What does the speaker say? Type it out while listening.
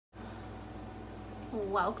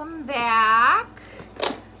Welcome back.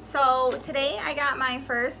 So today I got my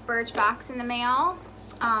first Birchbox in the mail,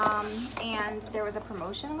 and there was a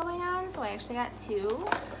promotion going on, so I actually got two.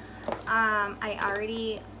 I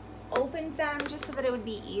already opened them just so that it would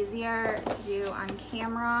be easier to do on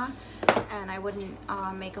camera and I wouldn't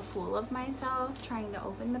make a fool of myself trying to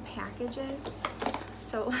open the packages.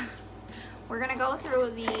 So we're gonna go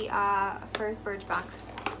through the first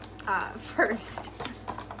Birchbox first.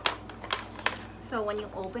 So when you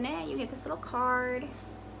open it, you get this little card.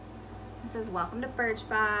 It says, welcome to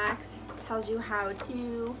Birchbox. Tells you how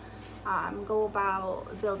to go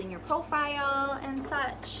about building your profile and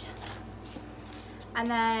such.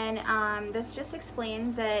 And then this just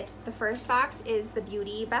explains that the first box is the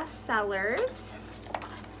beauty bestsellers.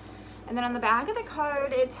 And then on the back of the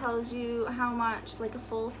card, it tells you how much like a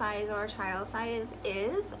full size or a trial size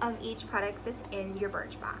is of each product that's in your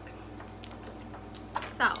Birchbox.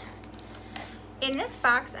 So in this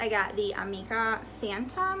box, I got the Amika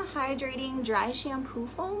Phantom Hydrating Dry Shampoo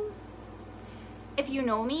Foam. If you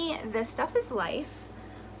know me, this stuff is life.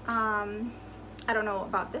 I don't know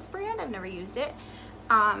about this brand, I've never used it.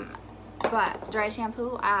 But dry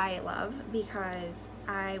shampoo I love because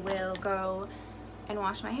I will go and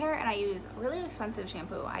wash my hair and I use really expensive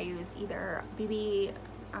shampoo. I use either BB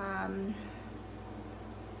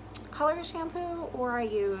color shampoo or I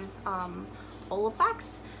use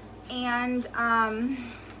Olaplex. And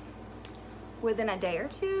within a day or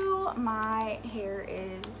two, my hair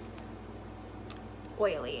is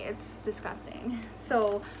oily. It's disgusting.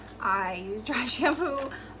 So I use dry shampoo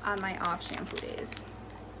on my off shampoo days.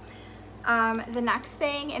 The next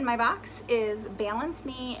thing in my box is Balance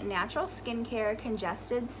Me Natural Skincare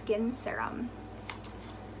Congested Skin Serum.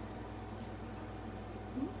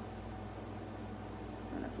 Oops.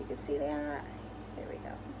 I don't know if you can see that. There we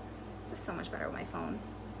go. This is so much better with my phone.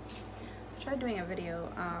 I tried doing a video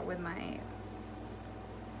with my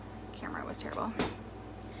camera, it was terrible.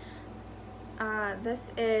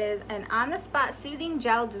 This is an on-the-spot soothing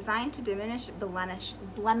gel designed to diminish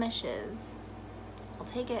blemishes. I'll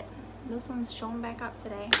take it. This one's showing back up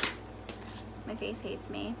today. My face hates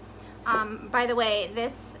me. By the way,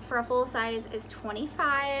 this for a full size is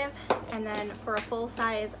 $25, and then for a full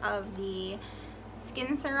size of the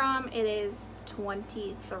skin serum, it is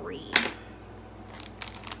 $23.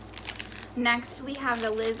 Next, we have the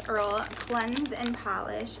Liz Earle Cleanse and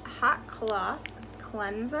Polish Hot Cloth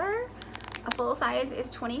Cleanser. A full size is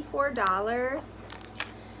 $24.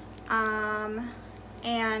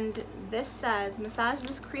 And this says, massage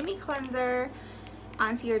this creamy cleanser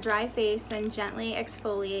onto your dry face, then gently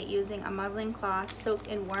exfoliate using a muslin cloth soaked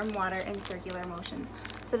in warm water in circular motions.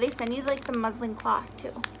 So they send you like the muslin cloth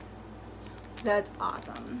too. That's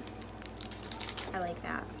awesome. I like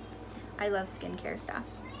that. I love skincare stuff.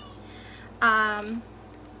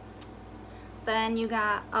 Then you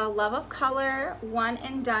got a Love of Color One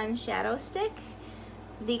and Done Shadow Stick.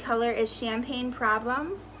 The color is Champagne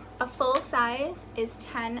Problems. A full size is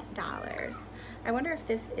 $10. I wonder if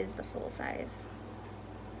this is the full size.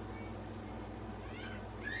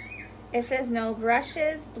 It says no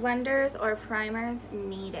brushes, blenders, or primers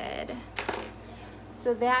needed.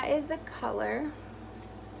 So that is the color.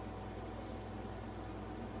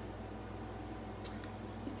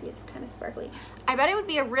 You see it's kind of sparkly. I bet it would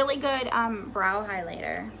be a really good brow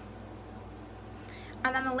highlighter.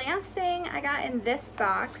 And then the last thing I got in this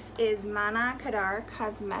box is Mana Kadar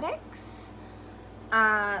Cosmetics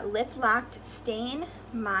Lip Locked Stain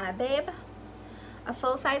Mana Babe. A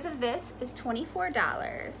full size of this is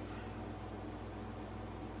 $24.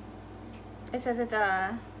 It says it's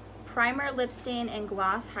a primer, lip stain, and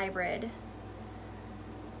gloss hybrid.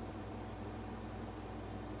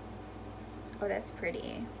 Oh, that's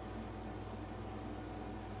pretty.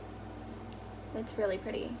 That's really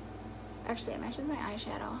pretty. Actually, it matches my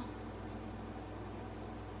eyeshadow.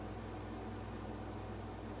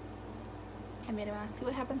 I made a mess. See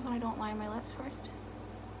what happens when I don't line my lips first?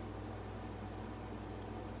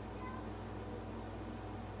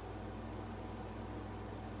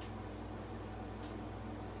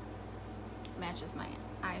 Matches my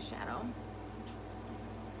eyeshadow.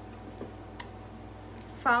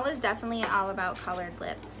 Fall is definitely all about colored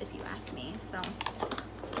lips, if you ask me. So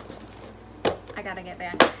I gotta get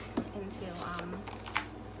back into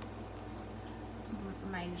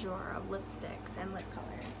my drawer of lipsticks and lip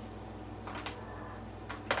colors.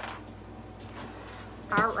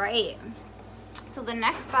 All right, so the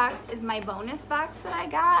next box is my bonus box that I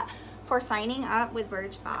got for signing up with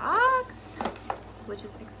Birchbox, which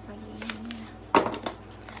is exciting.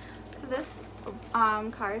 So this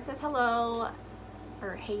card says hello,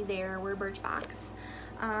 or hey there, we're Birchbox.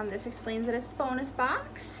 This explains that it's the bonus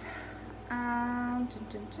box. Dun,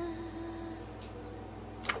 dun, dun.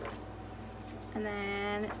 And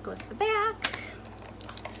then it goes to the back.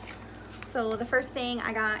 So the first thing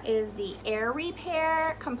I got is the Air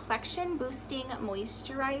Repair Complexion Boosting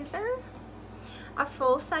Moisturizer. A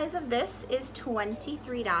full size of this is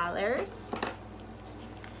 $23.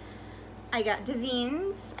 I got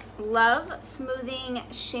Davines Love Smoothing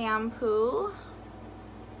Shampoo.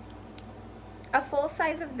 A full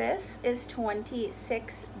size of this is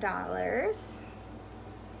 $26.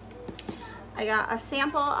 I got a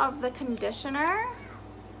sample of the conditioner.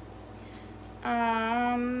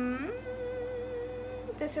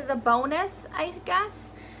 This is a bonus, I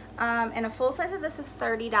guess. And a full size of this is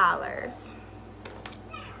 $30.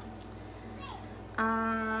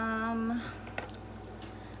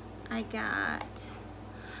 I got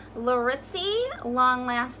Laritzi Long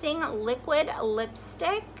Lasting Liquid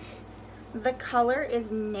Lipstick. The color is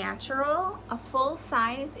natural. A full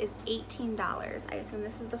size is $18. I assume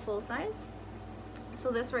this is the full size.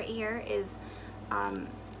 So this right here is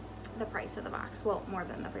the price of the box. Well, more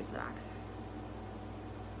than the price of the box.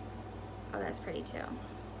 Oh, that's pretty too.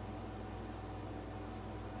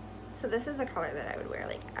 So this is a color that I would wear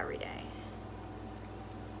like every day.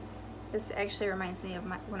 This actually reminds me of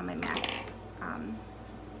one of my MAC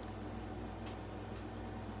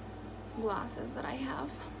glosses that I have.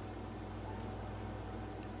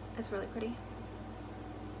 It's really pretty.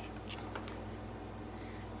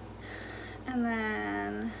 And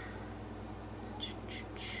then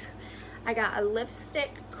I got a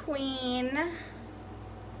Lipstick Queen.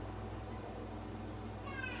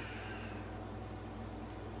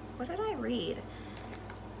 What did I read?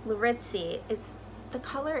 Laritzi. The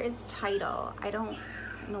color is Tidal. I don't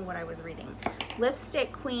know what I was reading.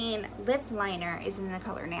 Lipstick Queen lip liner is in the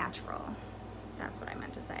color Natural. That's what I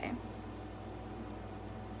meant to say.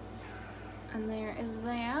 And there is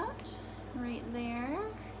that right there.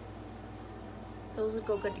 Those would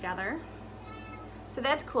go good together. So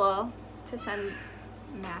that's cool to send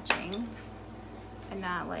matching and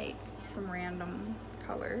not like some random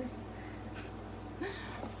colors.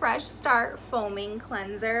 Fresh Start Foaming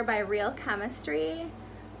Cleanser by Real Chemistry.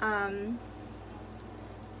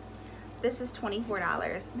 This is $24.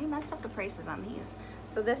 I messed up the prices on these.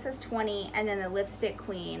 So this is $20, and then the Lipstick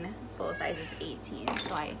Queen full size is $18.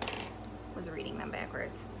 So I was reading them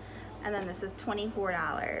backwards. And then this is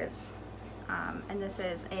 $24. And this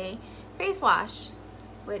is a face wash,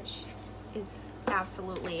 which is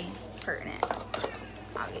absolutely pertinent,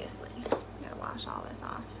 obviously. You gotta wash all this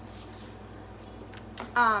off.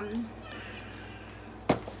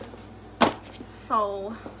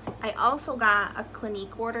 So I also got a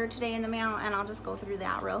Clinique order today in the mail, and I'll just go through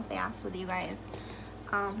that real fast with you guys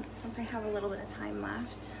since I have a little bit of time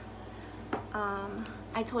left.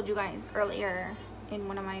 I told you guys earlier in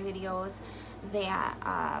one of my videos that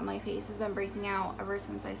my face has been breaking out ever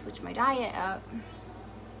since I switched my diet up,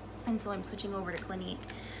 and so I'm switching over to Clinique.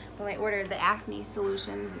 Well, I ordered the Acne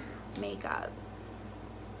Solutions makeup.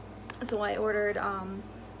 So I ordered,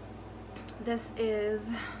 this is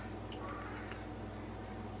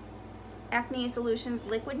Acne Solutions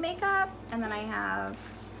liquid makeup, and then I have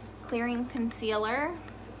clearing concealer,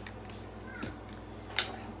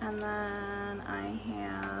 and then I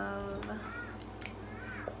have,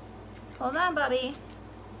 hold on Bubby,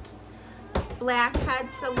 Blackhead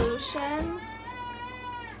Solutions,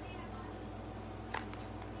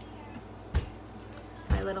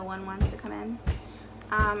 my little one wants to come in,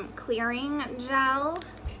 clearing gel,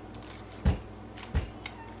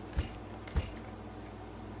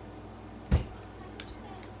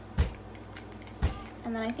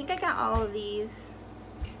 and then I think I got all of these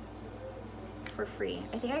for free.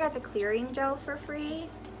 I think I got the clearing gel for free,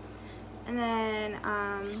 and then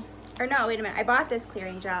or no, wait a minute, I bought this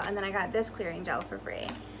clearing gel and then I got this clearing gel for free,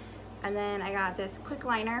 and then I got this quick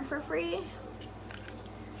liner for free.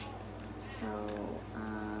 So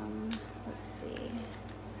let's see.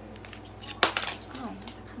 Oh,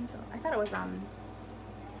 it's a pencil. I thought it was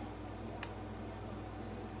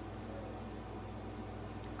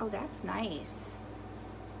oh, that's nice.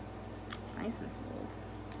 It's nice and smooth.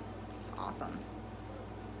 It's awesome.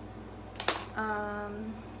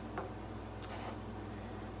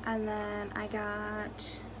 And then I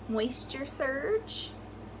got Moisture Surge.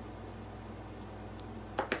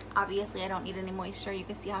 Obviously I don't need any moisture. You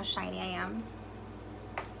can see how shiny I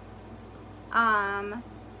am.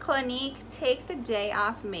 Clinique Take the Day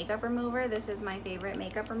Off Makeup Remover. This is my favorite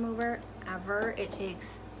makeup remover ever. It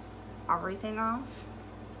takes everything off.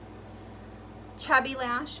 Chubby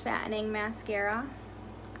Lash Fattening Mascara.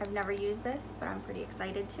 I've never used this, but I'm pretty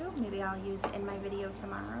excited to. Maybe I'll use it in my video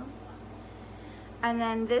tomorrow. And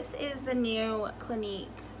then this is the new Clinique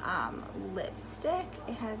lipstick.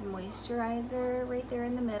 It has moisturizer right there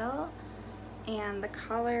in the middle, and the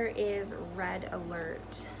color is Red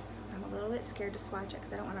Alert. I'm a little bit scared to swatch it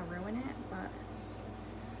because I don't want to ruin it, but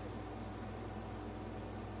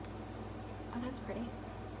oh, that's pretty.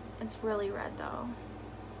 It's really red though.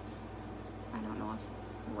 I don't know if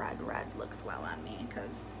red looks well on me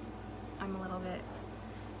because I'm a little bit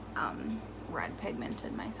red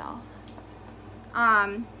pigmented myself.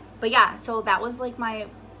 But yeah, so that was like my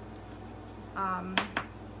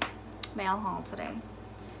mail haul today.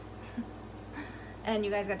 And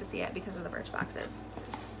you guys got to see it because of the Birchboxes.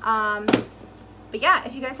 But yeah,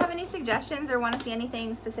 if you guys have any suggestions or want to see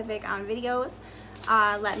anything specific on videos,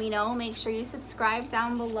 let me know. Make sure you subscribe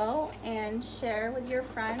down below and share with your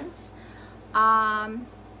friends.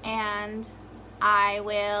 And I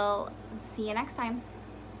will see you next time.